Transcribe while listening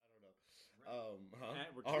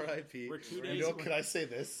R.I.P. We're 2 days You know, away. can I say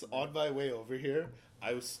this? On my way over here,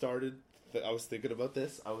 I was thinking about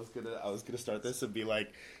this. I was gonna start this and be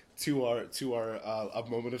like, to our a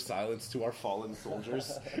moment of silence to our fallen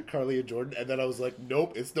soldiers, Carly and Jordan, and then I was like,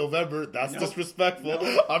 nope, it's November. That's disrespectful.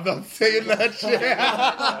 Nope. I'm not saying that shit.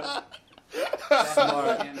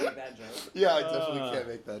 Smart. Can't make that joke. Yeah, I definitely can't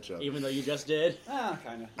make that joke. Even though you just did?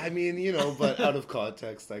 Kind of. I mean, you know, but out of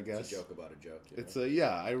context, I guess. It's a joke about a joke. It's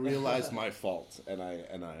I realized my fault and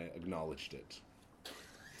I acknowledged it.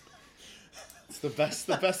 It's the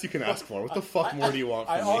best you can ask for. What the fuck more do you want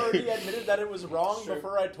from me? I already admitted that it was wrong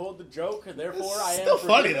before I told the joke, and therefore I am still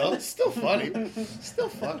funny forgiven. though. It's still funny. Still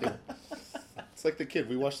funny. It's like the kid.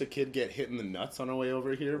 We watched the kid get hit in the nuts on our way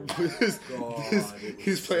over here.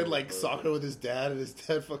 He's playing like soccer with his dad, and his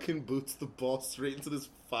dad fucking boots the ball straight into this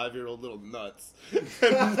 5-year-old little nuts.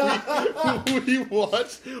 And we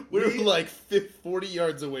watched. We were like 40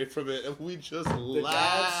 yards away from it, and we just The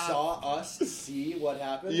laughed. dad saw us see what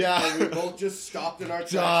happened. Yeah. And we both just stopped in our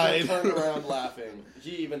tracks Died. and turned around laughing.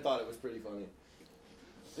 He even thought it was pretty funny.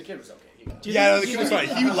 The kid was okay. He got it. Yeah, no, the kid was fine.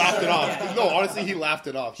 He laughed it off. No, honestly, he laughed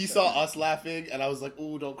it off. He saw us laughing, and I was like,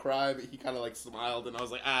 "Ooh, don't cry." But he kind of like smiled, and I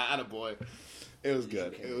was like, "Attaboy." It was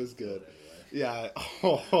good. It was good. Yeah.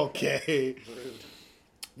 Oh, okay.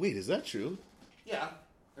 Wait, is that true? Yeah.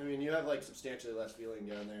 I mean, you have like substantially less feeling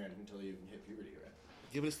down there until you hit puberty, right?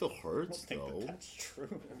 Yeah, but it still hurts, I don't think though. that's true.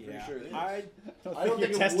 I'm pretty sure it is. I don't I don't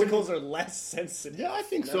think think your it testicles are less sensitive. Yeah, I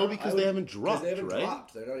think No, so because they haven't dropped, Because they haven't right?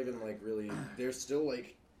 dropped. They're not even like really. They're still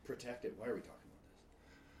like protected. Why are we talking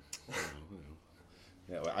about this?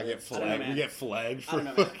 Yeah, well, I get I don't know, flagged. man. We get flagged I for. don't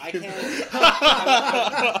know, man. I fucking- can't.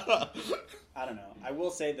 I don't know. I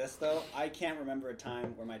will say this, though. I can't remember a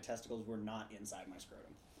time where my testicles were not inside my scrotum.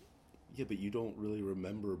 Yeah, but you don't really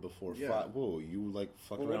remember before. Yeah. Whoa, you like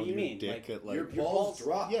fuck Well, what around do you with mean? your dick Like, at like. Your balls balls-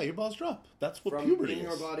 drop. Yeah, your balls drop. That's what from puberty in is.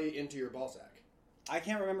 your body into your ball sack. I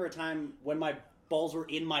can't remember a time when my balls were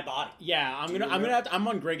in my body. Yeah, I'm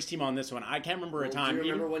on Greg's team on this one. I can't remember a time. Do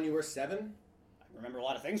you remember when you were 7? I remember a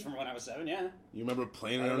lot of things from when I was 7, yeah. You remember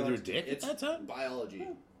playing I don't around with know, your dick? It's at that time? biology,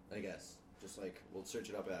 I guess. Just like we'll search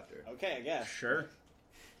it up after. Okay, I guess. Sure.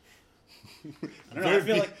 I don't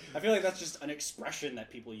know. I feel like that's just an expression that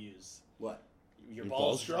people use. What? Your Your balls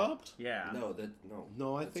balls dropped? Yeah. No.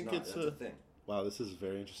 No, I That's think not. it's That's a thing. Wow, this is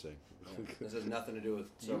very interesting. Yeah. This has nothing to do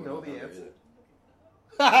with. Do you know the answer?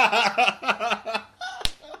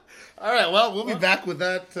 All right, well, we'll be back with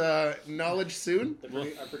that knowledge soon. Our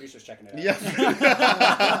producer's checking it out.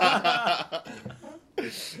 Yeah.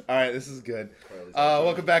 All right, this is good.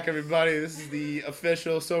 Welcome back, everybody. This is the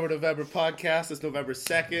official Sober November podcast. It's November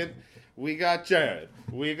 2nd. We got Jarrod.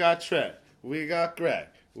 We got Trent. We got Greg.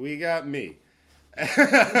 We got me.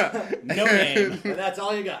 No name. And that's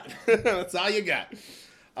all you got. That's all you got.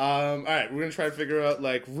 All right, we're going to try to figure out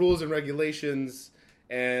like rules and regulations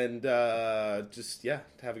and just, yeah,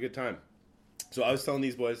 have a good time. So I was telling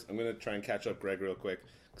these boys, I'm going to try and catch up Greg real quick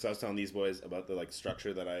because I was telling these boys about the like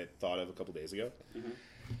structure that I thought of a couple days ago. Mm-hmm.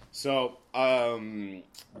 So I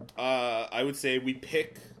would say we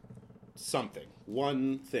pick something,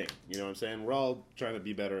 one thing. You know what I'm saying? We're all trying to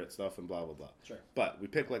be better at stuff and blah, blah, blah. Sure. But we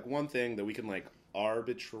pick like one thing that we can like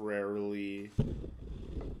arbitrarily...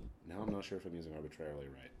 Now I'm not sure if I'm using arbitrarily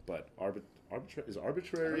right, but is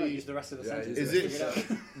arbitrary... Use the rest of the sentence. Is Figure it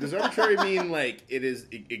out. Does arbitrary mean like it is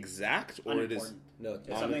exact or it is... Unimportant. No.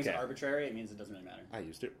 If something's okay. arbitrary, it means it doesn't really matter. I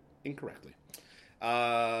used it incorrectly.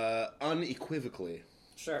 Unequivocally.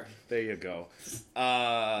 Sure. There you go.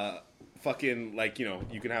 Fucking like, you know,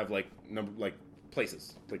 you can have like number like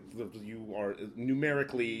places like you are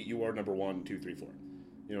numerically you are number 1, 2, 3, 4.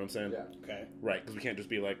 You know what I'm saying? Yeah. Okay. Right, because we can't just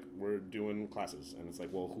be like we're doing classes and it's like,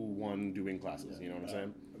 well, who won doing classes? You know what I'm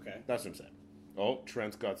saying? Okay. That's what I'm saying. Oh,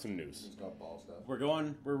 Trent's got some news. It's got ball stuff. We're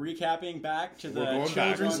recapping back to the We're going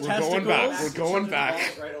back. children's We're testicles. going back. We're going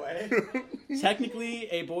back. Right away. Technically,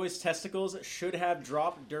 a boy's testicles should have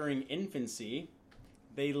dropped during infancy.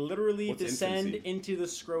 They literally What's descend infancy? into the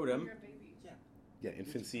scrotum. Yeah,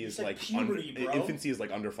 infancy is said like puberty, bro. infancy is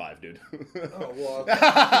like under 5, dude. Oh well.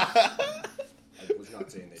 I was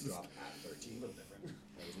not saying they dropped at 13. A little different.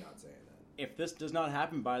 I was not saying that. If this does not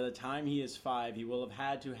happen by the time he is 5, he will have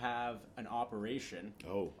had to have an operation.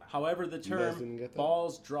 Oh. However, the guys term didn't get that?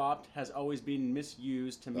 balls dropped has always been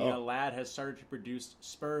misused to mean Oh. a lad has started to produce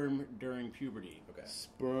sperm during puberty. Okay.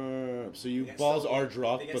 Sperm. So you balls are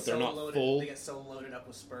dropped, but they're not full. They get so loaded up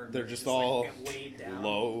with sperm. They're they just like, all get weighed down.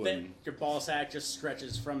 low Then and your ball sack just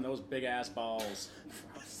stretches from those big ass balls.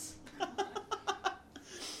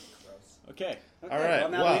 Okay. All right, Well,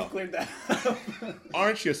 now well. we've cleared that up.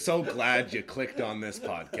 aren't you so glad you clicked on this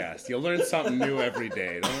podcast? You learn something new every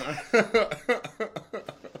day. Don't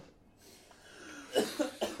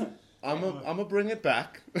gonna bring it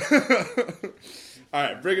back. All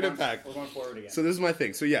right, bringing it back. We're going forward again. So this is my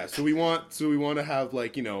thing. So yeah, so we want to have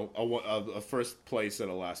like, you know, a first place and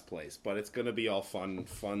a last place, but it's gonna be all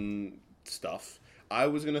fun stuff. I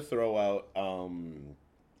was gonna throw out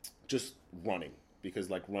just running, because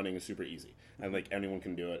like running is super easy and like anyone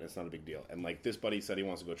can do it. It's not a big deal. And like this buddy said he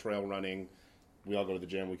wants to go trail running. We all go to the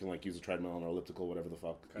gym. We can like use a treadmill or elliptical, whatever the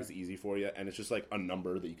fuck is easy for you. And it's just like a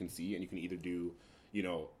number that you can see, and you can either do, you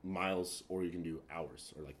know, miles, or you can do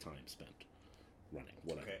hours or like time spent running,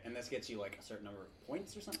 whatever. Okay, and this gets you like a certain number of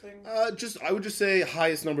points or something? I would just say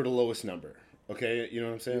highest number to lowest number. Okay, you know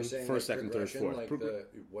what I'm saying? You're saying First, like second, third, fourth. like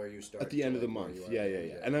where you start at the end of the like, month. where you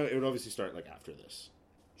Yeah. are. And then it would obviously start like after this.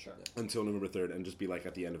 Sure. Until November 3rd, and just be like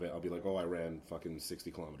at the end of it, I'll be like, oh, I ran fucking 60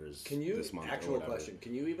 kilometers Can you, this month. actual question,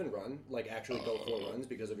 can you even run? Like actually go full runs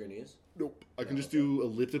because of your knees? Nope. I can just do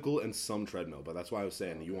elliptical and some treadmill, but that's why I was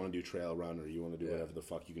saying you want to do trail run or you want to do whatever the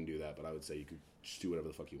fuck, you can do that, but I would say you could just do whatever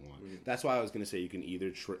the fuck you want. Mm-hmm. That's why I was going to say you can either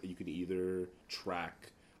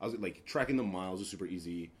track. I was like, tracking the miles is super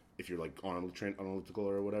easy if you're like on elliptical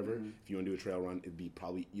or whatever. Mm-hmm. If you want to do a trail run, it'd be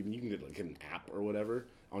probably even, you can get like an app or whatever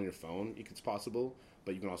on your phone. It's possible.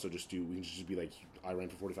 But you can also just do, we can just be like, I ran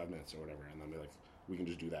for 45 minutes or whatever, and then be like, we can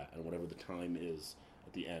just do that, and whatever the time is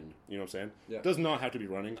at the end, you know what I'm saying? Yeah. It does not have to be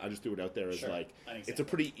running. I just threw it out there as like, it's a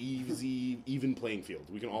pretty easy, even playing field.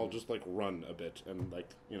 We can all just like run a bit, and like,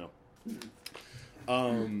 you know.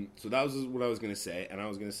 So that was what I was going to say, and I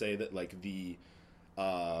was going to say that like the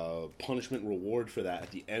punishment reward for that at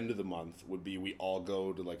the end of the month would be we all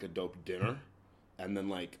go to like a dope dinner, and then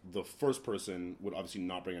like the first person would obviously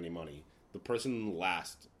not bring any money. The person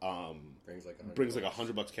last brings like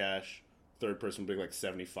 $100 cash. Third person would bring like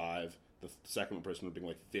 75. The second person would bring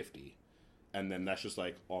like 50, and then that's just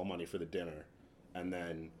like all money for the dinner. And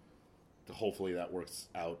then hopefully that works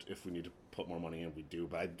out. If we need to put more money in, we do.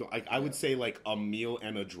 But I would say like a meal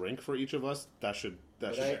and a drink for each of us. That should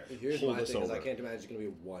here's hold my us thing, over. I can't imagine it's going to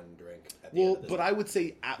be one drink. At the end of this I would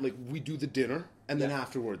say like we do the dinner. And then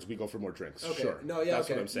afterwards, we go for more drinks. Okay. Sure. No, yeah, that's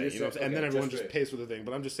what I'm saying. You know what I'm saying? And then everyone just great. pays for the thing.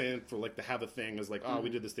 But I'm just saying for like to have a thing is like, we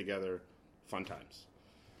did this together, fun times.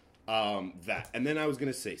 That. And then I was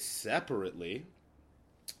gonna say separately,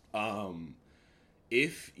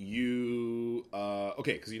 if you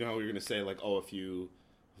because you know how we were gonna say like, if you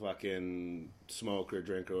fucking smoke or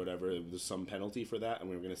drink or whatever, there's some penalty for that, and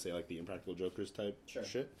we were gonna say like the Impractical Jokers type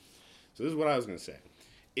shit. So this is what I was gonna say.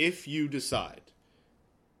 If you decide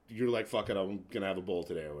you're like, fuck it, I'm gonna have a bowl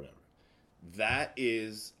today or whatever. That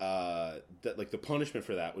is that like the punishment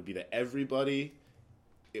for that would be that everybody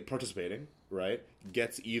participating, right,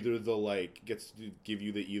 gets to give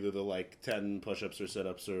you either the 10 push-ups or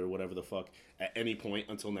sit-ups or whatever the fuck at any point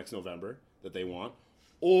until next November that they want,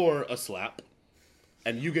 or a slap,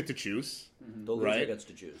 and you get to choose. Mm-hmm. The loser gets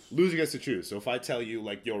to choose. Loser gets to choose. So if I tell you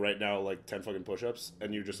like, yo, right now 10 fucking push-ups,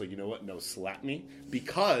 and you're just like, you know what, no, slap me,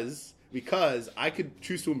 because I could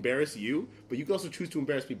choose to embarrass you, but you could also choose to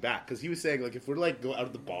embarrass me back. Because he was saying, like, if we're, go out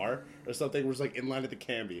of the bar or something, we're just, in line at the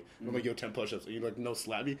Canby, and I'm like, yo, 10 push-ups, and you're like, no,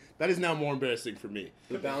 slap me. That is now more embarrassing for me.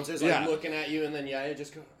 The bouncer's, looking at you, and then, you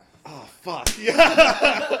just go, oh, fuck.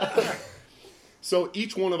 Yeah. So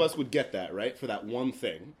each one of us would get that, right, for that one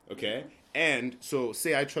thing, okay? And so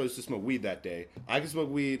say I chose to smoke weed that day. I can smoke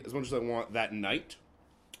weed as much as I want that night,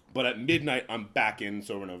 but at midnight, I'm back in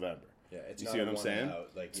Sober November. Yeah, you see what I'm saying?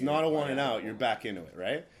 It's not a one and out. You're back into it,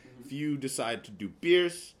 right? Mm-hmm. If you decide to do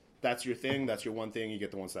beers, that's your thing. That's your one thing. You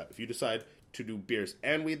get the one slap. If you decide to do beers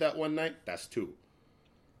and weed that one night, that's 2.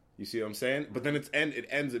 You see what I'm saying? But then it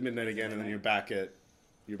ends at midnight again, and then you're back at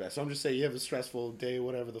your best. So I'm just saying you have a stressful day,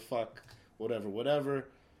 whatever the fuck, whatever.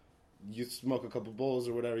 You smoke a couple bowls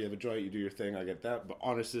or whatever. You have a joint. You do your thing. I get that. But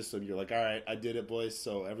honor system, you're like, all right, I did it, boys.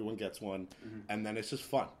 So everyone gets one, and then it's just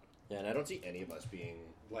fun. Yeah, and I don't see any of us being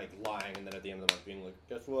lying, and then at the end of the month being like,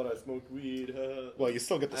 guess what, I smoked weed. Well, you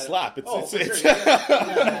still get the slap. It's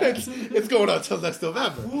going on until next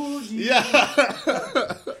November. Yeah.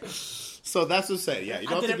 So that's what I'm saying. Yeah, you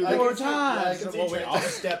don't have to do that. 4 times. We're all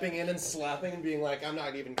stepping in and slapping and being like, I'm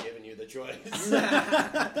not even giving you the choice.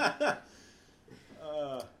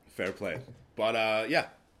 Fair play. But, yeah.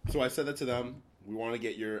 So I said that to them. We want to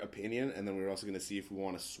get your opinion, and then we're also going to see if we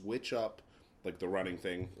want to switch up the running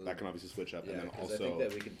thing. That can obviously switch up. Yeah, and then also I think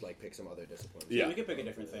that we could pick some other disciplines. Yeah, we could pick a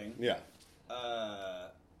different thing. Yeah.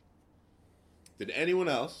 Did anyone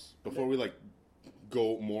else, before we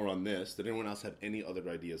go more on this, did anyone else have any other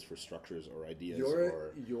ideas for structures or ideas?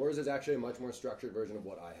 Yours is actually a much more structured version of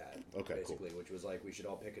what I had. Okay, basically, cool. Which was we should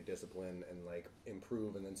all pick a discipline and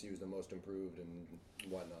improve, and then see who's the most improved and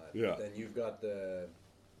whatnot. Yeah. Then you've got the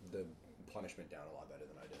punishment down a lot better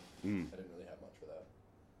than I did. I didn't really have much for that.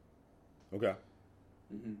 Okay.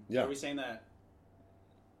 Mm-hmm. Yeah. So are we saying that?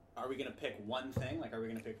 Are we gonna pick one thing? Like, are we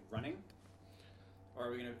gonna pick running? Or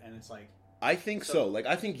are we gonna? And it's like. I think so. Like,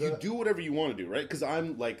 I think you do whatever you want to do, right? Because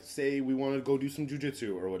I'm like, say we want to go do some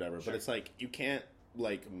jujitsu or whatever, but it's like you can't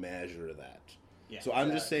like measure that. Yeah, so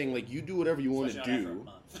I'm just saying, like, you do whatever you want to do.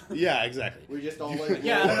 Yeah, exactly. We just all like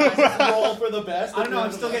roll for the best. I don't know.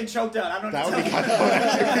 I'm still getting choked out. I don't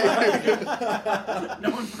know.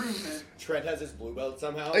 No improvement. Trent has his blue belt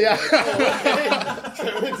somehow. Yeah. Like, oh, okay.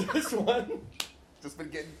 Trent wins this one. Just been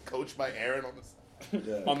getting coached by Aaron on the side.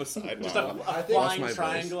 Yeah. On the side. Just Wow. a flying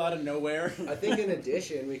triangle out of nowhere. I think in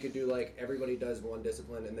addition, we could do like everybody does one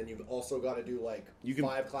discipline, and then you've also got to do like you can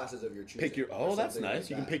 5 classes of your choosing. Pick your. Oh, that's nice.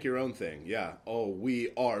 You can pick your own thing. Yeah. Oh, we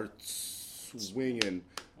are swinging.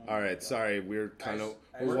 All right. Sorry, we're kind of.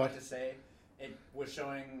 I was about to say it was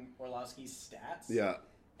showing Orlovsky's stats. Yeah.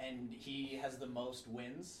 And he has the most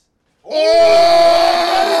wins.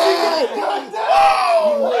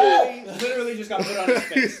 Oh! He literally just got put on his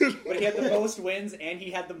face. But he had the most wins, and he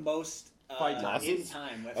had the most fight in losses?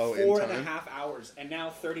 time with Oh, 4.5 hours, and now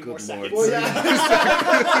 30 Good more Lord. seconds.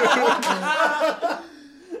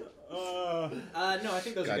 Well, No, I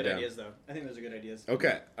think those are good Goddamn. ideas, though. I think those are good ideas.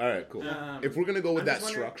 Okay. All right. Cool. If we're gonna go with I'm that just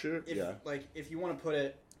wondering structure, if, yeah. Like, if you want to put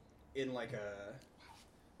it in like a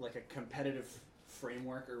competitive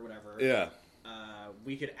framework or whatever. Yeah.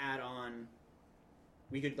 We could add on.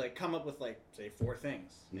 We could like come up with like say 4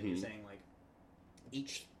 things, and you're saying like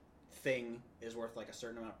each thing is worth like a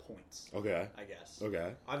certain amount of points. Okay. I guess.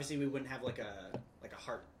 Okay. Obviously, we wouldn't have like a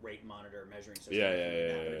heart rate monitor measuring system. Yeah, or yeah, anything yeah,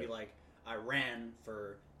 like that, yeah, but it'd yeah. be like I ran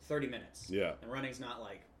for 30 minutes. Yeah. And running's not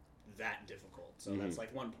like that difficult, so that's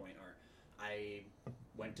like 1 point. Or I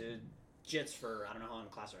went to jits for I don't know how long the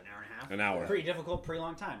class, or an hour and a half. An hour. Pretty difficult, pretty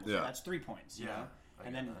long time. So Yeah. that's 3 points. You know? I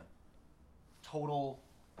And get then that. total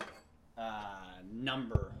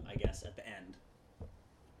number, I guess, at the end.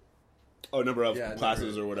 Oh, number of Yeah,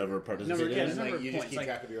 classes or whatever Number, participated. yeah, It's number like of you just points. keep Like,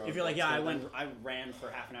 track of your own if you're like, points, yeah, don't I ran for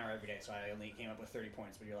half an hour every day, so I only came up with 30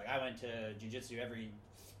 points. But you're like, I went to jiu-jitsu every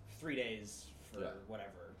 3 days for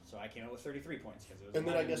whatever, so I came up with 33 points because it was. And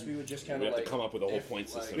then I guess we would just kind We of have like to come up with a whole if, point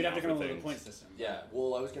like- system. We'd have to now come up for with a things. point system. Yeah,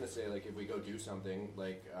 well, I was gonna say like if we go do something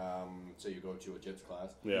like say you go to a jits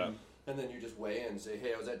class, Yeah. and then you just weigh in and say,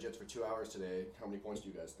 hey, I was at jits for 2 hours today. How many points do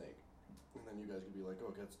you guys think? And then you guys could be like, oh,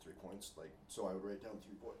 okay, that's 3 points. Like, so I would write down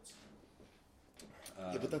 3 points.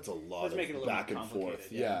 Yeah, but that's a lot Let's of make it a little back more and forth.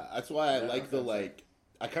 complicated, Yeah. That's why I Yeah, like the okay. like.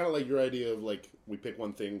 I kind of like your idea of like we pick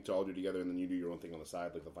one thing to all do together, and then you do your own thing on the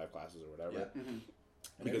side, like the 5 classes or whatever. Yeah.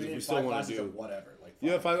 Because Maybe if we in still 5 wanna classes do- of whatever, like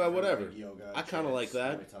Yeah, 5 different, whatever. like, yoga, I kinda jits, like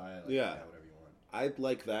that. Muay Thai, like, Yeah. whatever you want. I'd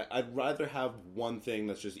like that. I'd rather have one thing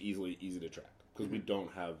that's just easy to track because we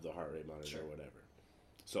don't have the heart rate monitor or whatever.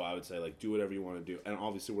 So I would say like do whatever you want to do, and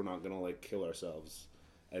obviously we're not gonna like kill ourselves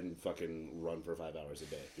and fucking run for 5 hours a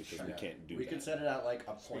day because we can't do We that. could set it at like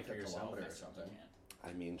a Speak point for a yourself. kilometer or that's what something. you can.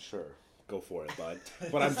 I mean, sure. Go for it, bud.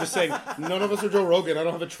 But I'm just saying, none of us are Joe Rogan. I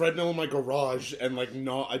don't have a treadmill in my garage, and like,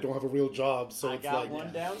 no, I don't have a real job. So I it's got like,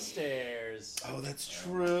 one downstairs. oh, that's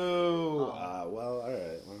true. Well, all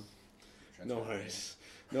right. Well, no worries.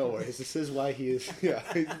 No worries. This is why he is. Yeah.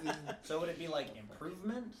 So would it be like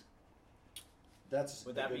improvement? That's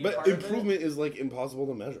Would that be But part of it? improvement is like impossible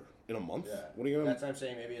to measure in a month. Yeah. What are you gonna? That's what I'm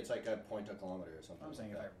saying. Maybe it's like a point a kilometer or something. I'm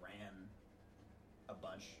saying if like I ran a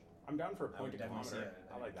bunch, I'm down for a I point would a definitely see kilometer.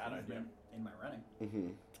 I like that idea. improvement in my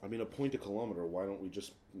running. I mean, a point a kilometer. Why don't we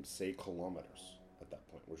just say kilometers at that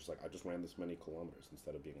point? We're just like, I just ran this many kilometers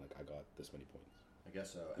instead of being like, I got this many points. I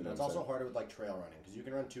guess so. You And know that's what I'm also saying? harder with like trail running because you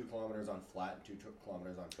can run 2 kilometers on flat and 2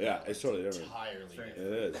 kilometers on trail. Yeah, it's totally different. Entirely Very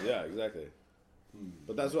different. It is. Yeah, exactly.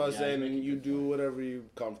 But that's what I was Yeah, you saying. make a You good do point. whatever you're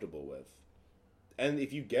comfortable with. And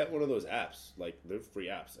if you get one of those apps, like they're free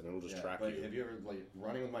apps, and it'll just Yeah, track but you. have you ever like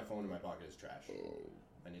running with my phone in my pocket is trash.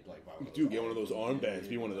 I need to like buy one of those. Dude, get one of those armbands.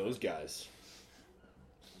 Be one of those guys.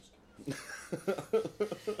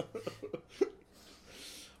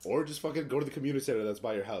 Or just fucking go to the community center that's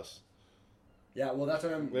by your house. Yeah, well, that's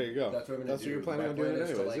what I'm. There you go. That's what I'm gonna That's do. what you're planning My on doing plan is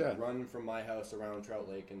anyways, to, like, yeah. run from my house around Trout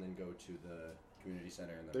Lake and then go to the community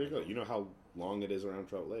center and then. There you go. You know how long it is around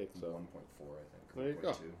Trout Lake, so 1.4, I think. there you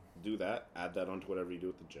go. 1.2. Do that. Add that onto whatever you do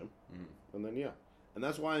at the gym, and then yeah. And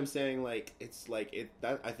that's why I'm saying like it's like it.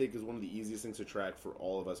 That I think is one of the easiest things to track for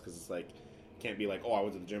all of us because it's like can't be like, oh, I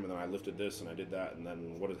went to the gym and then I lifted this and I did that and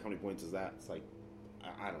then how many points is that? It's like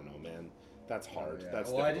I don't know, man. That's hard. Yeah. That's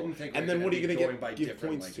well, I difficult. didn't think. And we were then what are you be gonna going by give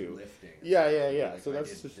different, points like, to? Lifting. Yeah. Like, So I that's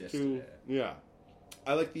did just this too. today. Yeah.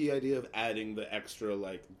 I like the idea of adding the extra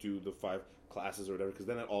like do the 5 classes or whatever because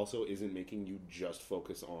then it also isn't making you just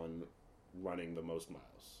focus on running the most miles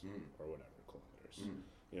or whatever kilometers.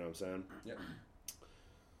 You know what I'm saying? Yep.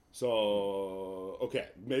 So, okay,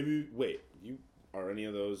 maybe, wait, are any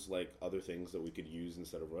of those, like, other things that we could use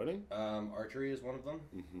instead of running? Archery is one of them.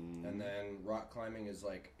 Mm-hmm. And then rock climbing is,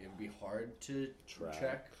 like, it'd be hard to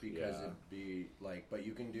check because it'd be, like, but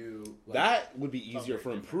you can do... Like, that would be easier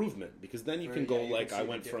for improvement, because then you can go, you like, can see I the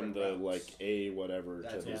went from different the, routes. like, A whatever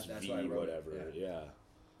to this that's V why I wrote it, whatever, yeah.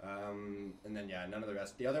 and then, none of the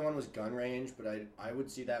rest. The other one was gun range, but I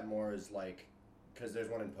would see that more as, like... Because there's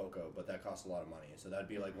one in Poco, but that costs a lot of money. So that'd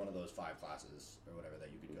be like one of those 5 classes or whatever that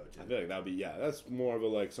you could go to. I feel like that would be, that's more of a,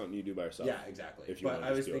 like, something you do by yourself. Yeah, exactly. If you but wanna I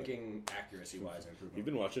was just do it. thinking accuracy-wise improvement. You've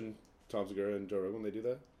been watching Tom Segura and Joe Rogan when they do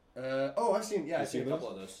that? I've seen, I've seen a couple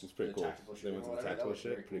of those. It's pretty cool. They went to the That tactical was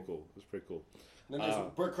shit. very Pretty cool. It was pretty cool. And then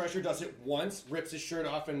there's Burt Kreischer does it once, rips his shirt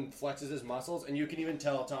off and flexes his muscles, and you can even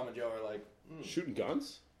tell Tom and Joe are like, Shooting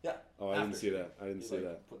guns? yeah. Oh, I didn't see that.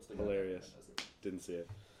 Puts the gun Hilarious. down and does it. Didn't see it.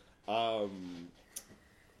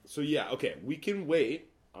 So yeah, okay. We can wait.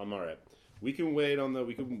 I'm all right. We can wait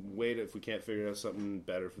if we can't figure out something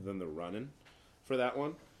better than the running for that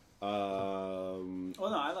one. Well, no,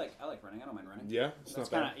 I like running. I don't mind running. Yeah, it's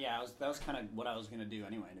That's not kind bad. of that was kind of what I was gonna do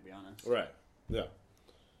anyway, to be honest. Right. Yeah.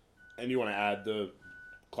 And you want to add the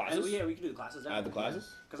classes? And, we can do the classes. Add the classes?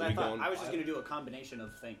 Because I thought I was just gonna do a combination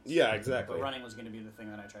of things. Yeah, exactly. But running was gonna be the thing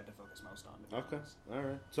that I tried to focus most on. Okay. All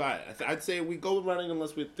right. So I'd say we go with running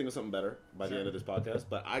unless we think of something better by the end of this podcast.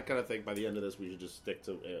 But I kind of think by the end of this we should just stick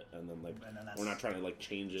to it, and then we're not trying to like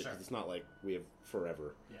change it because it's not like we have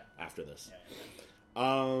forever after this.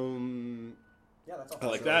 Yeah, that's all. I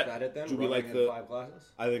like So that. is that it then? Do we Running like in the 5 classes?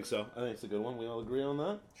 I think so. I think it's a good one. We all agree on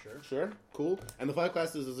that. Sure. Cool. And the 5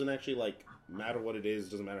 classes doesn't actually like matter what it is.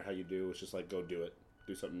 Doesn't matter how you do. It's just like go do it.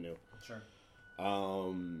 Do something new. Sure.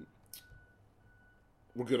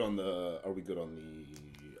 We're good on the. Are we good on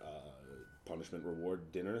the punishment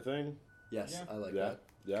reward dinner thing? Yes, I like Yeah. that.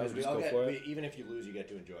 Yeah. Because We just go for it. even if you lose, you get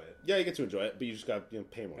to enjoy it. Yeah, you get to enjoy it, but you just got pay more.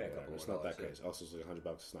 Pay a or whatever. couple It's more not that dollars, crazy. Also, it's like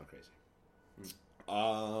 $100. It's not crazy.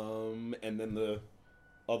 And then the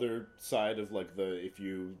other side of like if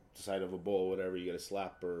you decide of a bowl, whatever, you get a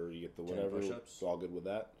slap or you get the 10 whatever. push-ups. It's all good with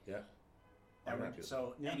that. Yeah.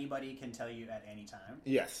 So anybody can tell you at any time.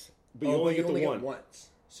 Yes, but you only get the one. once.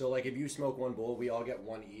 So like if you smoke one bowl, we all get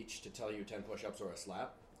one each to tell you 10 push-ups or a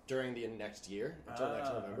slap during the next year until next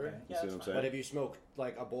November. Okay. You Yeah, see what I'm that's fine. saying? But if you smoke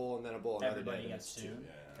like a bowl and then a bowl another Everybody day, then gets it's 2.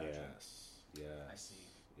 Yeah. Gotcha. Yes. I see.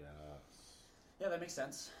 Yes. Yeah, that makes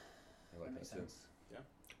sense. I like That makes that too. sense.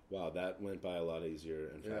 Wow, that went by a lot easier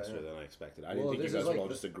and faster than I expected. I didn't Well, think you this guys is would like all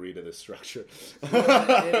the- just agree to this structure.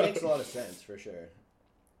 It makes a lot of sense for sure.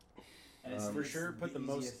 And it's For sure, put the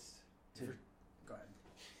most. easiest to- Go ahead.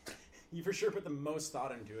 You for sure put the most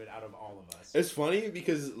thought into it out of all of us. It's funny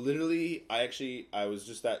because literally, I was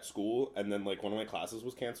just at school, and then like one of my classes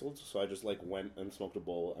was canceled, so I just like went and smoked a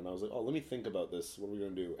bowl, and I was like, oh, let me think about this. What are we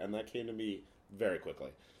gonna do? And that came to me very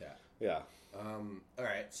quickly. Yeah. Yeah. All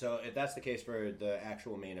right. So if that's the case for the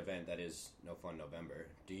actual main event, that is No Fun November.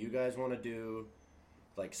 Do you guys want to do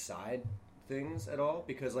like side things at all?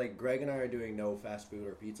 Because like Greg and I are doing no fast food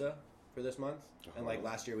or pizza for this month, and like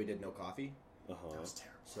last year we did no coffee. Uh huh. That was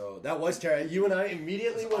terrible. So that was terrible. You and I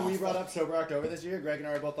immediately when we brought up Sober October this year, Greg and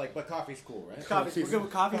I were both like, "But coffee's cool, right?" We're good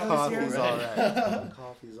with coffee this year? Coffee's all right.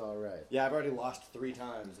 Coffee's all right. Yeah, I've already lost 3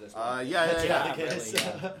 times this month. Yeah. The case. really,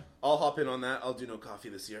 yeah. I'll hop in on that. I'll do no coffee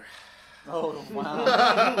this year. Oh,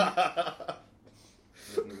 wow.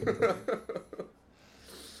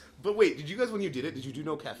 But wait, did you guys when you did it? Did you do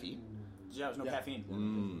no caffeine? Yeah, there's no caffeine.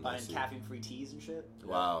 I Buying see. caffeine-free teas and shit.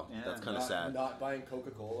 Wow, Yeah. that's kind of sad. Not buying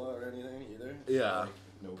Coca-Cola or anything either. Yeah. Like,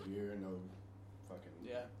 no beer, no fucking.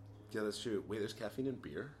 Yeah. Yeah, that's true. Wait, there's caffeine in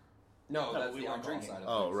beer? No, No, that's we the weren't alcohol drinking. side of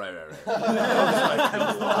Oh, things.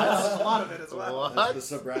 right. A lot of it as well. What? That's the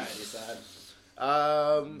sobriety side.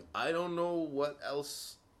 I don't know what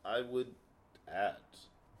else I would add,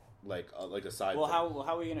 like a side. Well, thing.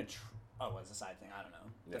 how are we gonna? Oh, it's a side thing. I don't know.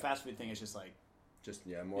 Yeah. The fast food thing is just like Just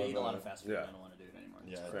more. I eat a lot of fast food. Yeah. I don't want to do it anymore.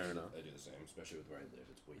 Yeah, Fair I do, enough. I do the same, especially with where I live.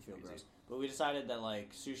 It's way I feel too gross. easy. But we decided that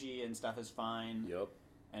like sushi and stuff is fine. Yep.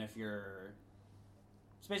 And if you're,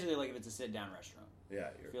 it's basically like if it's a sit-down restaurant. Yeah,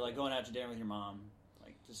 If you're like going out to dinner with your mom,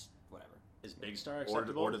 like just whatever. Is Big Star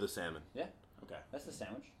acceptable? Order the salmon. Yeah. Okay. That's the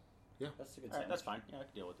sandwich. Yeah. That's a good All right, sandwich. that's fine. Yeah, I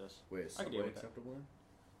can deal with this. Wait, is I can deal Subway with that. acceptable?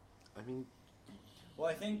 I mean, Well,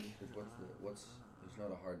 I think. What's there's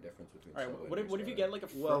not a hard difference between. All right, Subway what and if, what if you Star. get like a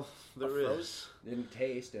well, there a is. froze? In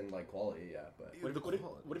taste and like quality, yeah, but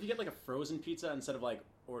What if you get like a frozen pizza instead of like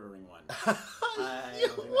ordering one? I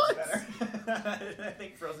don't think What? that's better. I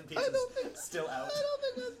think frozen pizza's still out I don't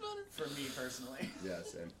think that's better. for me personally. yeah,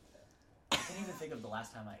 same. I can't even think of the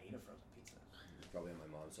last time I ate a frozen pizza. It's probably in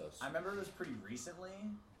my mom's house. I remember it was pretty recently.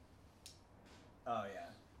 Oh yeah.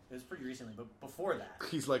 It was pretty recently, but before that.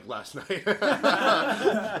 He's like last night. No.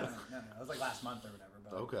 It was like last month or whatever.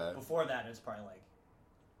 But Okay. Before that, it was probably like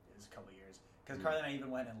a couple of years. Because Carly and I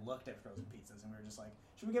even went and looked at frozen pizzas, and we were just like,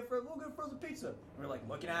 "Should we get we'll get frozen pizza?" And we're like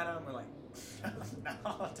looking at them. We're like,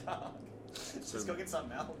 "No, dog. Just go get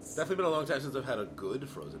something else." Definitely been a long time since I've had a good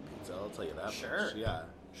frozen pizza. I'll tell you that. Sure. Much. Yeah.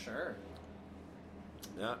 Sure.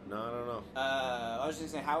 Yeah. No, I don't know. I was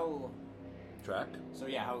just gonna say how. Track. So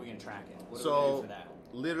yeah, how are we gonna track it? What are we So gonna do for that?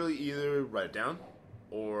 literally either write it down,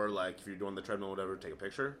 or like if you're doing the treadmill or whatever, take a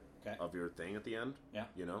picture Okay. of your thing at the end. Yeah.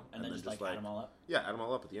 You know, And then just like add them all up. Yeah, add them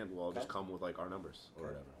all up at the end. We'll all Okay. just come with like our numbers or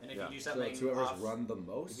whatever. And if yeah. you do So something it's whoever's off, run the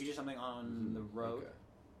most. if you do something on the road,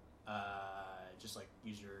 Okay. just like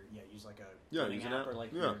use like a Yeah, running use an app app. or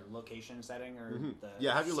like Yeah. your location setting or the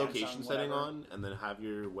Yeah, have your Samsung location setting whatever, on, and then have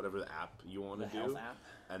your whatever the app you want the to do. health app.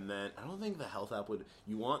 And then I don't think the health app would.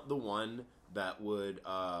 You want the one that would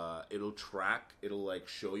it'll track. It'll like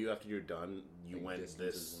show you after you're done. You Like went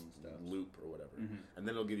distances this and stuff. loop or whatever, Mhm. and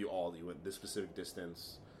then it'll give you all. You went this specific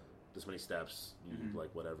distance, this many steps. You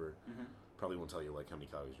like whatever. Mhm. Probably won't tell you like how many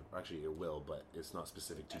calories. Actually, it will, but it's not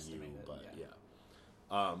specific to you. Estimate it, But yeah.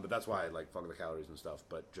 but that's why I like fuck the calories and stuff.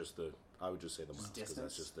 But just I would just say the miles because that's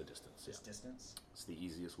distance? just the distance. Yeah. Just distance. It's the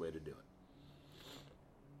easiest way to do it.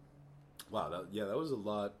 Wow, that was a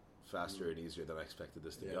lot faster and easier than I expected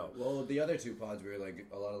this to Yeah. go. Well, the other two pods were like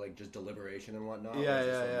a lot of like just deliberation and whatnot. Yeah, whereas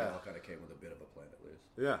this yeah, one, yeah. They all kind of came with a bit of a plan at least.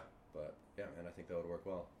 Yeah, But yeah, man, I think that would work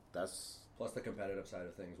well. that's Plus, the competitive side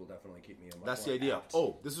of things will definitely keep me in my. the idea.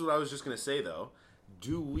 Oh, this is what I was just gonna say though.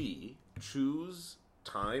 Do we choose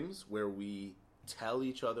times where we tell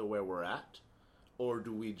each other where we're at, or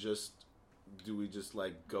do we just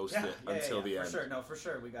like ghost it until the for end? sure. No, for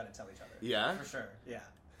sure. We got to tell each other. Yeah? For sure. Yeah.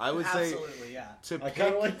 I would say Absolutely, yeah. to I pick.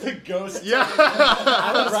 kind of like the ghost. Yeah.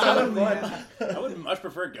 I would much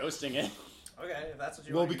prefer ghosting it. Okay, if that's what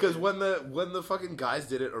you Well, want. because when the fucking guys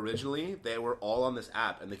did it originally, they were all on this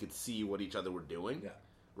app and they could see what each other were doing. Yeah.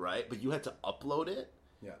 Right? But you had to upload it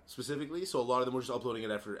Yeah. specifically, so a lot of them were just uploading it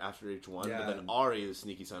after each one. Yeah, but then and Ari, the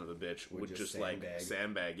sneaky son of a bitch, would just just like sandbag.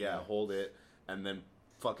 sandbag, Yeah. hold it, and then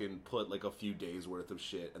fucking put like a few days worth of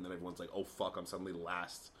shit, and then everyone's like, "Oh fuck, I'm suddenly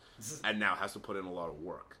last," and now has to put in a lot of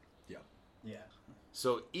work. Yeah. Yeah.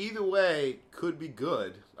 So either way could be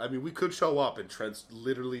good. I mean, we could show up and Trent's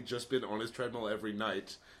literally just been on his treadmill every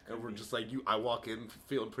night, and we're just like, I walk in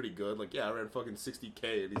feeling pretty good, like, yeah, I ran fucking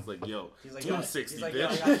 60K, and he's like, yo, He's like, 260, he's like,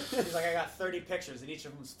 bitch. I got 30 pictures, and each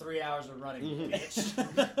of them's 3 hours of running, Mm-hmm.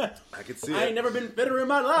 bitch. I could see I ain't it. never been fitter in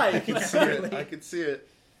my life. I could see it. I could see it.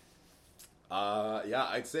 Yeah,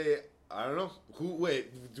 I'd say, I don't know.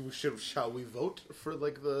 Shall we vote for,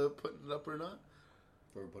 like, the putting it up or not?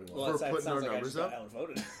 For putting Well, For putting our like numbers I up? just got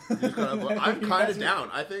outvoted. You just gotta vote. I'm kind of down.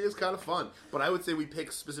 I think it's kind of fun. But I would say we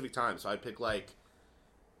pick specific times. So I'd pick, like,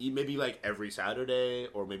 maybe, like, every Saturday,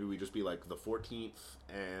 or maybe we just be, like, the 14th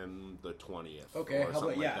and the 20th. Okay, or how something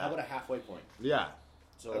about like that. how about a halfway point? Yeah.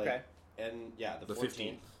 So Okay. like, and yeah, the The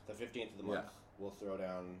 14th, the 15th of the month, Yeah. we'll throw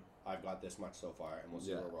down. I've got this much so far, and we'll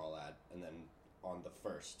see Yeah. where we're all at. And then on the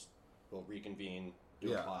 1st, we'll reconvene, do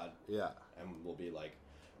Yeah. a pod, Yeah. and we'll be like,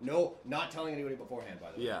 no, not telling anybody beforehand.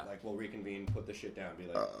 By the way, Yeah. like we'll reconvene, put the shit down, be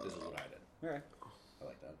like, this is what I did. Okay. I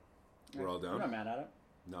like that. We're all down. I'm not mad at it.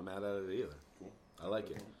 Not mad at it either. Cool. I like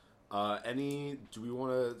it. Do we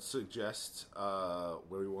want to suggest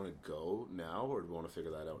where we want to go now, or do we want to figure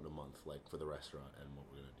that out in a month, like for the restaurant and what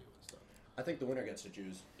we're gonna do and stuff? I think the winner gets to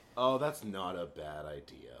choose. Oh, that's not a bad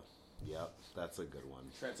idea. Yep, that's a good one.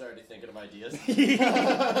 Trent's already thinking of ideas.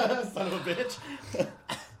 Son of a bitch.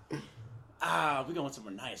 We going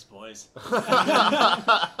somewhere nice, boys.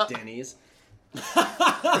 Denny's.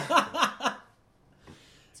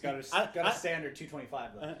 It's got a standard 225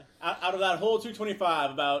 though. Out of that whole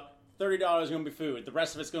 225, about $30 is going to be food. The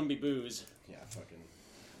rest of it's going to be booze. Yeah, fucking.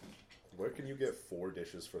 Where can you get 4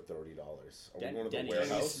 dishes for $30? Are Den- we going to the Denny's.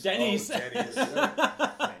 warehouse? Denny's. Oh, Denny's.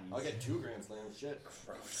 I'll get 2 Grand Slams. Shit.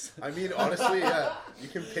 Gross. I mean, honestly, yeah. You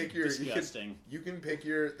can pick your. Disgusting. You can pick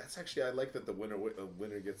your. That's actually, I like that the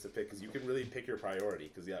winner gets to pick, because you can really pick your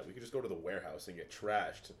priority. Because yeah, we could just go to the warehouse and get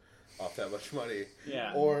trashed off that much money.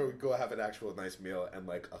 Yeah. Or we go have an actual nice meal and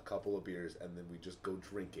like a couple of beers, and then we just go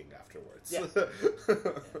drinking afterwards. Yeah.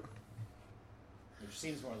 Which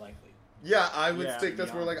seems more likely, Yeah, I would Yeah, think to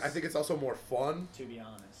that's be more like. I honest. think it's also more fun. to be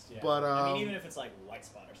honest. Yeah. But, I mean, even if it's like white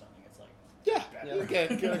spot or something, it's like Yeah, better. you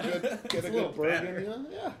get a good It's a burger. little better.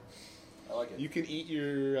 Yeah. I like it. You can eat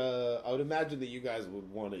your. I would imagine that you guys would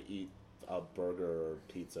want to eat a burger or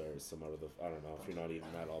pizza or some out of the. I don't know if you're not eating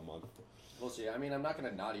that all month. We'll see. I mean, I'm not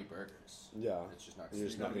gonna not eat burgers. Yeah, It's just not. you're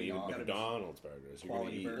just not gonna eat eat McDonald's burgers. You're gonna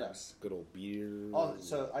quality eat burgers. good old beer. Oh,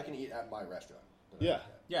 so I can eat at my restaurant that Yeah.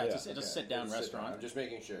 Yeah, Yeah. it's a sit-down restaurant. I'm just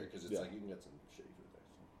making sure because it's Yeah. like you can get some shitty food there.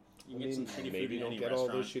 You can get some shitty food maybe in don't any get all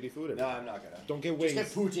restaurant. those shitty food. No, I'm not gonna. Don't get wings.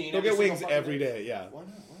 Just get poutine. Don't get every wings single every fucking day. Yeah. Why not?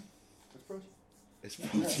 What? It's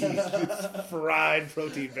protein. It's protein. It's fried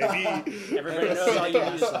protein, baby. Everybody knows all you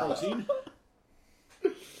need is protein.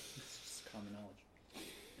 It's just common knowledge.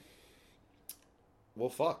 Well,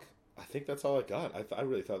 fuck. I think that's all I got. I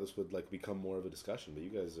really thought this would like become more of a discussion, but you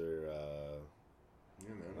guys are. Yeah,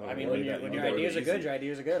 man. I mean, really when your ideas are good, your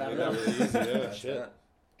ideas are good. I don't know. Really easy, yeah, That's shit.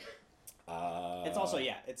 that. It's also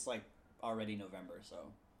it's like already November, so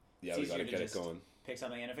Yeah, it's we easier gotta to get it just going. pick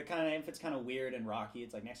something. And if it's kind of weird and rocky,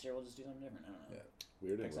 it's like next year we'll just do something different. I don't know. Yeah.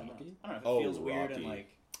 Weird Pick and something rocky. else. I don't know if it feels weird and rocky. like,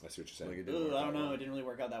 I see what you're saying. Like it didn't ooh, work I don't out know, well. it didn't really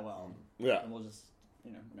work out that well. Yeah, And we'll just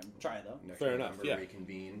try it though. Next Fair November, enough, yeah.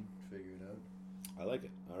 Reconvene, figure it out. I like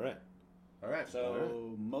it. All right. All right.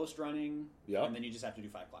 So most running, Yeah. and then you just have to do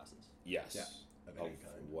 5 classes. Yes. Yeah, of any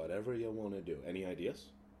kind. Whatever you want to do. Any ideas?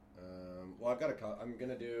 Well, I've got I'm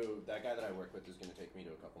gonna do that guy that I work with is gonna take me to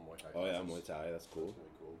a couple Muay Thai. Oh yeah, classes. Muay Thai. That's cool. That's gonna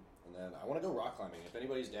be cool. And then I want to go rock climbing. If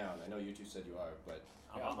anybody's down, I know you two said you are, but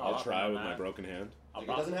I'll try with my broken hand. like, it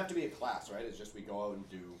doesn't have to be a class, right? It's just we go out and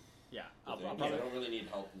do. Yeah, the I'll thing. probably. I don't really need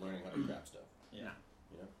help learning how to grab stuff. Yeah.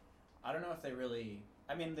 You know. I don't know if they really.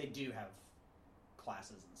 I mean, they do have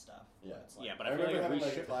classes and stuff. Yeah. It's like, Yeah, but I I feel remember like having we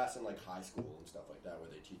like a should. class in like high school and stuff like that where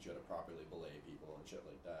they teach you how to properly belay people and shit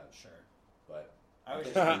like that. sure. But I would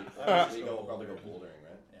think just. we go probably go bouldering,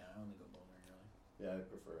 right? Yeah, I only go bouldering really. Yeah, I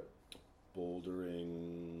prefer it.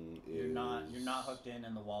 Bouldering is. You're not hooked in,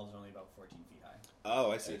 and the wall's only about 14 feet high.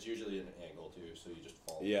 Oh, I And see. it's usually an angle too, so you just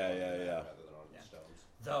fall. Yeah, on yeah, the mat yeah. Rather than on the Yeah. stones.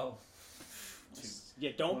 Though.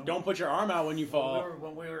 Yeah, don't put your arm out when you fall.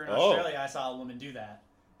 When we were in Oh. Australia, I saw a woman do that.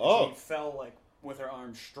 Oh. She fell like with her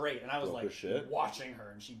arm straight, and I was Broke her like shit? watching her,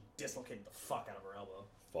 and she dislocated the fuck out of her elbow.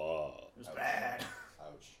 Fuck. It was Ouch. bad.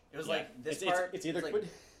 Ouch. It was Yeah. like this It's- part. it's either like, quit-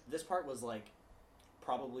 this part was like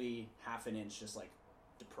probably half an inch, just like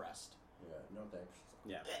depressed. Yeah, no thanks.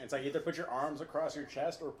 Yeah, it's like either put your arms across your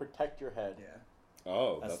chest or protect your head. Yeah.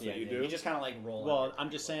 Oh, That's, that's the what you idea. do? You just kind of like roll. Well, out. I'm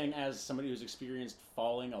just saying, as somebody who's experienced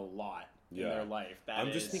falling a lot in Yeah. their life, that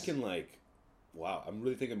I'm just is- thinking like, wow, I'm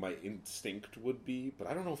really thinking my instinct would be, but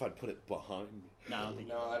I don't know if I'd put it behind me. No, I don't think.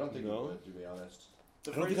 No, I don't think No? you would, to be honest.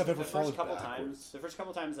 The I don't think I've ever the fallen first couple backwards. the first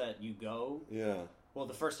couple times that you go, Yeah. well,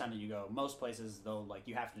 the first time that you go, most places though, like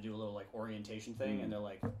you have to do a little like orientation thing, and they're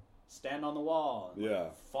like, stand on the wall, and, like, Yeah.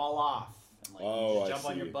 fall off, and like Oh, you I just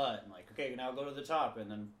jump on your see. butt, and like, okay, now go to the top, and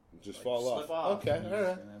then Just like, fall slip off. Okay, and,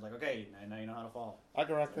 alright. and then it's like, okay, now you know how to fall. I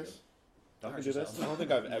can rock this. I Don't can hurt do this. yourself. I don't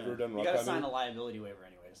think I've ever done You rock gotta sign climbing. a liability waiver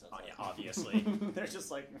anyway, so it's Oh, like, yeah, obviously. they're just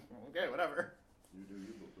like, okay, whatever. You do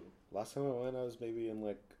you, boo-boo. Last time I went, I was maybe in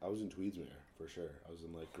like, I was in Tweedsmuir for sure. I was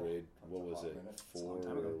in like grade, That's what a was long it, minute. It's a 4 long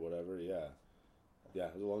time ago. or whatever. Yeah. Yeah,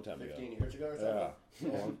 it was a long time 15 ago. years ago or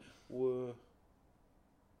something? Yeah. Whoa.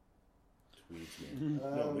 Tweedsmuir.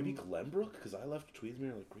 No, maybe Glenbrook, because I left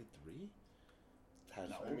Tweedsmuir like grade 3?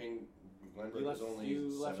 Had I mean, Glenbrook You was left, only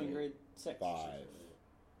you left 7, in grade 6. 5.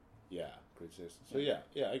 Yeah, grade 6. So yeah,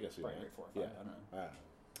 I guess we Probably went. grade 4 or 5, Yeah. I don't know. I don't know.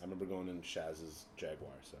 I remember going in Shaz's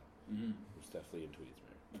Jaguar, so Mm-hmm. it was definitely in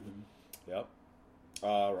Tweedsmuir. Mm-hmm. Yep.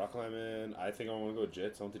 Rock climbing. I think I want to go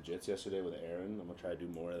jits. I went to jits yesterday with Aaron. I'm gonna try to do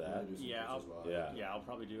more of that. Yeah, as well. Yeah. Yeah, I'll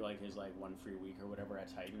probably do like his like 1 free week or whatever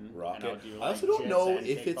at Titan. Rock and I'll it. do, I like, also don't jits know and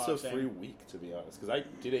if it's a kickboxing. free week, to be honest, because I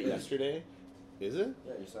did it yesterday. Is it?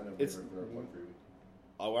 Yeah, you signed up It's- for 1 free week.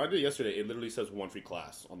 Oh, when I did it yesterday, it literally says 1 free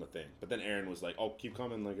class on the thing. But then Aaron was like, "Oh, keep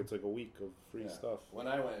coming! Like it's like a week of free Yeah. stuff." When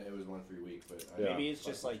I went, it was 1 free week, but I Yeah. Maybe it's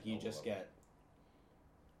just fucking like you know just about get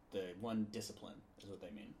the one discipline, is what they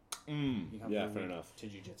mean. You come Yeah, for a fair week enough. to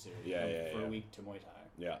jiu-jitsu. you Yeah, come yeah, For yeah. a week to Muay Thai.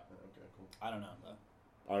 Yeah, it. Okay, cool. I don't know,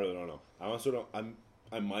 though. I really don't know. I also don't.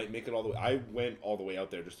 I might make it all the way. I went all the way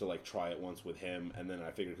out there just to like try it once with him, and then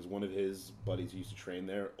I figured because one of his buddies who used to train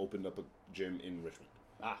there opened up a gym in Richmond.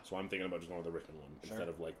 So I'm thinking about just going to the Richmond one instead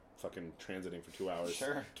of like fucking transiting for 2 hours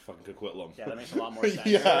Sure. to fucking Coquitlam. Yeah, that makes a lot more sense.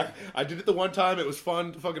 Yeah, I did it the one time. It was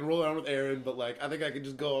fun to fucking roll around with Aaron, but like I think I could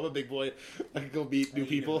just go. I'm a big boy. I could go meet new I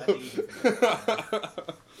think you people. can- I think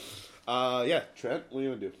you Yeah, Trent, what are you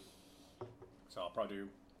gonna do? So I'll probably do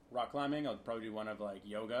rock climbing. I'll probably do one of like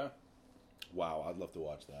yoga. Wow, I'd love to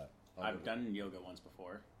watch that. I've done yoga once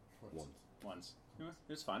before. Once. It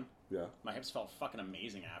was fun. Yeah, My hips felt fucking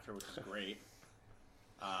amazing after, which was great.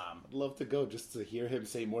 I'd love to go just to hear him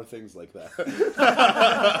say more things like that.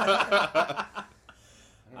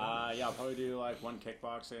 Yeah, I'll probably do like 1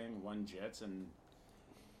 kickboxing, 1 jits, and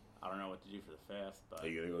I don't know what to do for the 5th, but Are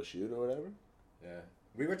you gonna go shoot or whatever? Yeah.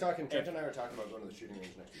 We were talking, Trent and I were talking about going to the shooting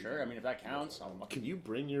range next week. sure. I mean, if that counts, I'll Can you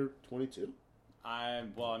bring your 22? yeah,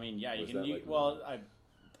 you Was can. that, like,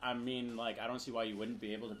 I mean, like, I don't see why you wouldn't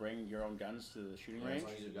be able to bring your own guns to the shooting range. As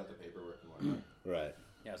long as you've got the paperwork and whatnot. Right.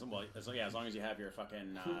 Yeah, as long as you have your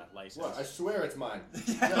fucking license. What? I swear it's mine.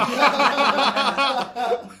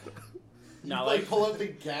 Now, like, like, pull out the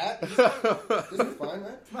gat. This is fine,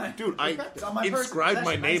 right? Dude, I It's on my inscribed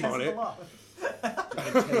my name on it.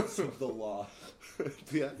 Intents of the law.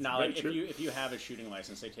 Yeah. now, very like, true. if you have a shooting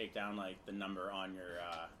license, they take down like the number on your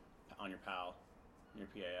PAL, your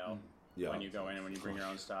PAL, Yeah. when you go in and when you bring your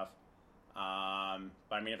own stuff. But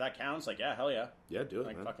I mean, if that counts, like, yeah, hell yeah, Yeah, do it,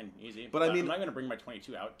 like man. fucking easy. But I mean- I'm not gonna bring my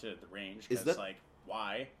 22 out to the range Is because that- like,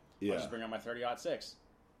 why? Yeah. I'll just bring out my 30-06.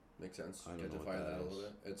 Makes sense. I don't Get know to what fire that that a is. little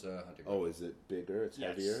bit. It's a hunting. Oh, is it bigger? It's Yes,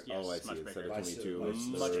 heavier? yes, Oh, I see. much Instead bigger. of 22, Much it's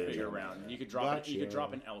Much 30. bigger round. You could drop you could Gotcha.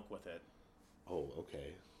 drop an elk with it. Oh,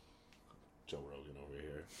 okay. Joe Rogan over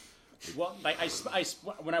here. Well, like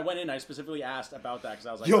when I went in, I specifically asked about that because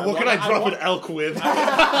I was like, Yo, what can I drop an elk with? Because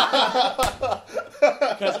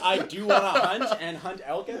I do want to hunt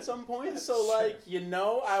elk at some point. So, like,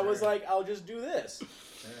 I was like, I'll just do this.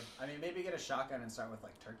 Sure. I mean, maybe get a shotgun and start with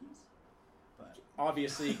like turkeys. But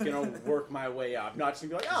Obviously, gonna work my way up. Not just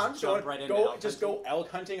gonna be like, I'm just Jump going right to into elk go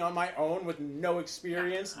elk hunting on my own with no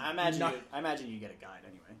experience. I imagine Not- you get a guide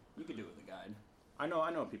anyway. You could do it with a guide. I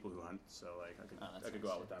know people who hunt, so like I that's could go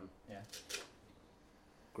nice. out with them. Yeah.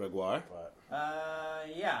 Gregoire?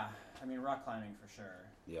 Yeah. I mean, rock climbing for sure.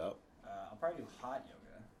 Yep. I'll probably do hot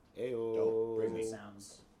yoga. Ayo. Dope. Bring It me.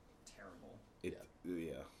 sounds terrible. Yeah.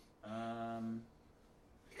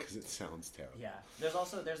 Because it sounds terrible. Yeah.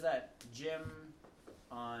 There's that gym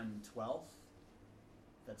on 12th.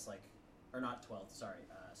 That's like, or not 12th. Sorry,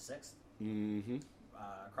 6th. Mm-hmm.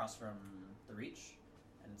 Across from the Reach,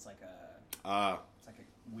 and it's like a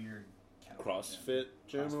weird kettlebell CrossFit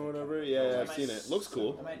gym CrossFit or whatever? kettlebell. Yeah, I I've might- seen it. Looks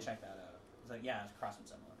cool. I might check that out. It's like, yeah, it's CrossFit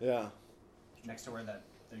similar. Yeah. Next to where there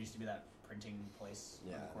used to be that printing place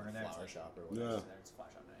on Yeah, the corner there. It's flower like, shop or Yeah. whatever. It's a flower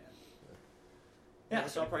shop now, yeah. Yeah,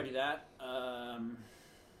 so I'll probably do that.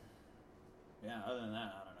 Yeah, other than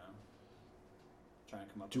that, I don't know. Trying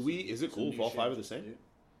to come up. with Is it some cool new if all shit 5 are the to same? do.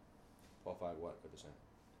 All 5 what? Are the same?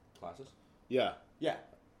 Classes? Yeah. Yeah.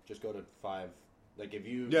 Just go to 5. Like if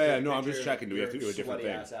you. Yeah, take a no, I'm just picture checking. Do we have to of do a different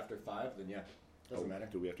sweaty thing? ass after 5, then yeah. Doesn't matter.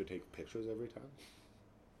 Do we have to take pictures every time?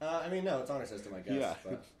 I mean, no, it's honor system, I guess. Yeah.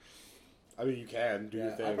 But I mean, you can do your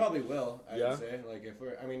yeah, thing. I probably will. I Yeah? would say, like, if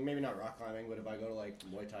we're, I mean, maybe not rock climbing, but if I go to like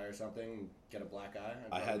Muay Thai or something, get a black eye,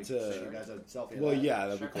 I I'd had probably to- send you guys a selfie. Well, of that. yeah,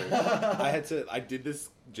 that'd be cool. I did this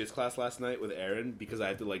JIS class last night with Aaron because I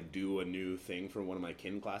had to like do a new thing for one of my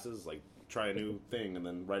kin classes, like try a new thing and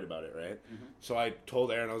then write about it, right? Mm-hmm. So I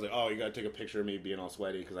told Aaron, I was like, oh, you gotta take a picture of me being all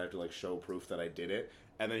sweaty because I have to like show proof that I did it.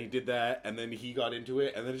 And then he did that, and then he got into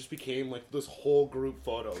it, and then it just became like this whole group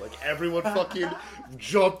photo. Like everyone fucking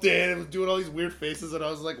jumped in and was doing all these weird faces, and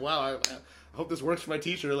I was like, wow, I hope this works for my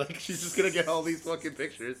teacher. Like she's just gonna get all these fucking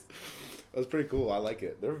pictures. That was pretty cool. I like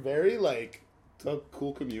it. They're very like a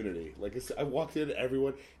cool community. Like I walked in,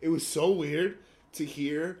 everyone. It was so weird to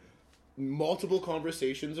hear multiple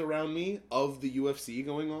conversations around me of the UFC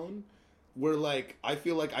going on. Where like I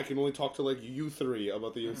feel like I can only talk to like you 3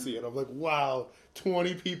 about the UFC, and I'm like, wow,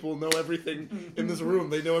 20 people know everything in this room.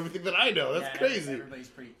 They know everything that I know. That's Yeah, crazy. Everybody's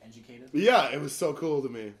pretty educated. Yeah, it was so cool to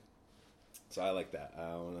me. So I like that.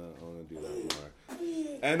 I wanna do that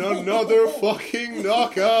more. And another fucking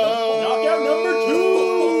knockout. Knockout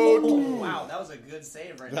number 2. Wow, that was a good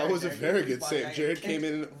save right there. That was a Jared. very You good fucking save. Jared came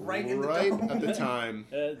in right right, in the dome. at the time.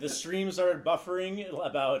 The stream started buffering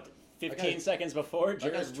about 15 That guy's- seconds before.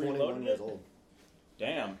 That guy's Jared 21 reloaded years it. old.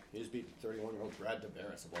 Damn, He just beat 31-year-old Brad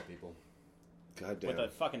Tavares of all people. God damn. with a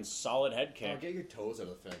fucking solid head Oh, kick. get your toes out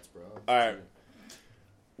of the fence, bro. All right.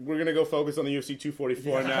 We're gonna go focus on the UFC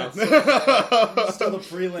 244 now. Still the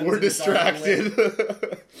prelims. We're and it's already distracted.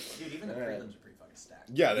 Dude, even the Alright. prelims are pretty fucking stacked.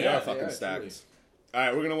 Yeah, they Yeah, are they fucking are, stacked. truly. All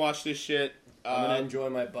right, we're gonna watch this shit. I'm gonna enjoy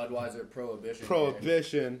my Budweiser Prohibition.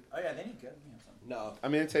 Prohibition. Oh yeah, they need good. You know, something. No, I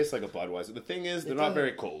mean, it tastes like a Budweiser. The thing is, they're It not does.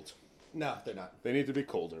 very cold. no, they're not. They need to be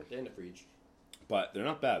colder, They're in the fridge. but they're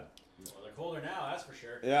not bad. Well, they're colder now, that's for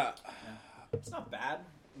sure. Yeah. It's not bad.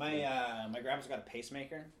 My grandpa's got a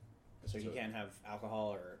pacemaker, so he can't have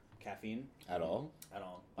alcohol or caffeine At all? at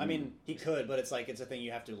all. I mean, he could, but it's a thing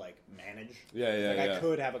you have to like manage. Yeah, yeah, Like yeah. I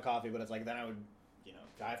could have a coffee, but it's like then I would,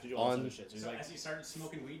 I have to do all this On- other shit. So he's like, has he started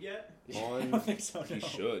smoking weed yet? I On, don't think so. he no.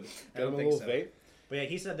 should. I Get don't him a think little so. vape. But yeah,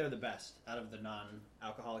 he said they're the best out of the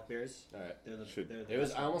non-alcoholic beers. All right. They're the, Should- they're the It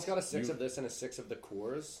was. best I almost got a 6 You- of this and a 6 of the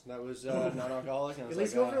Coors. That was non-alcoholic. And I was At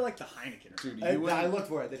least like, go for like the Heineken. Or Dude, something. you I and- looked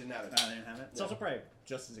for it. They didn't have it. They didn't have it. It's Yeah. also probably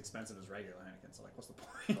just as expensive as regular Heineken. So like, what's the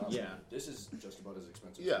point? Yeah, this is just about as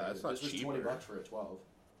expensive. Yeah, as it's not this was cheaper. $20 for a 12.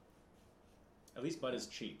 At least Bud is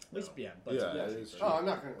cheap. At least, though. yeah, but Yeah, it is Oh, I'm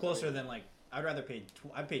not gonna closer than like I'd rather pay.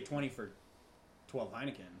 I'd pay 20 for 12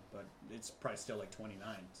 Heineken, but it's probably still like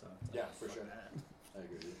 29. So it's like, Yeah, for fuck sure. that. I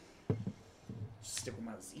agree with you. Stick with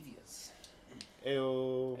my Zevias.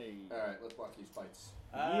 Ayo. Hey. All right, let's watch these fights.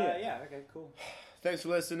 Yeah. Okay. Cool. Thanks for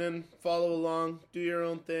listening. Follow along. Do your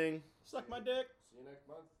own thing. Suck my dick. See you next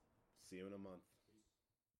month. See you in a month.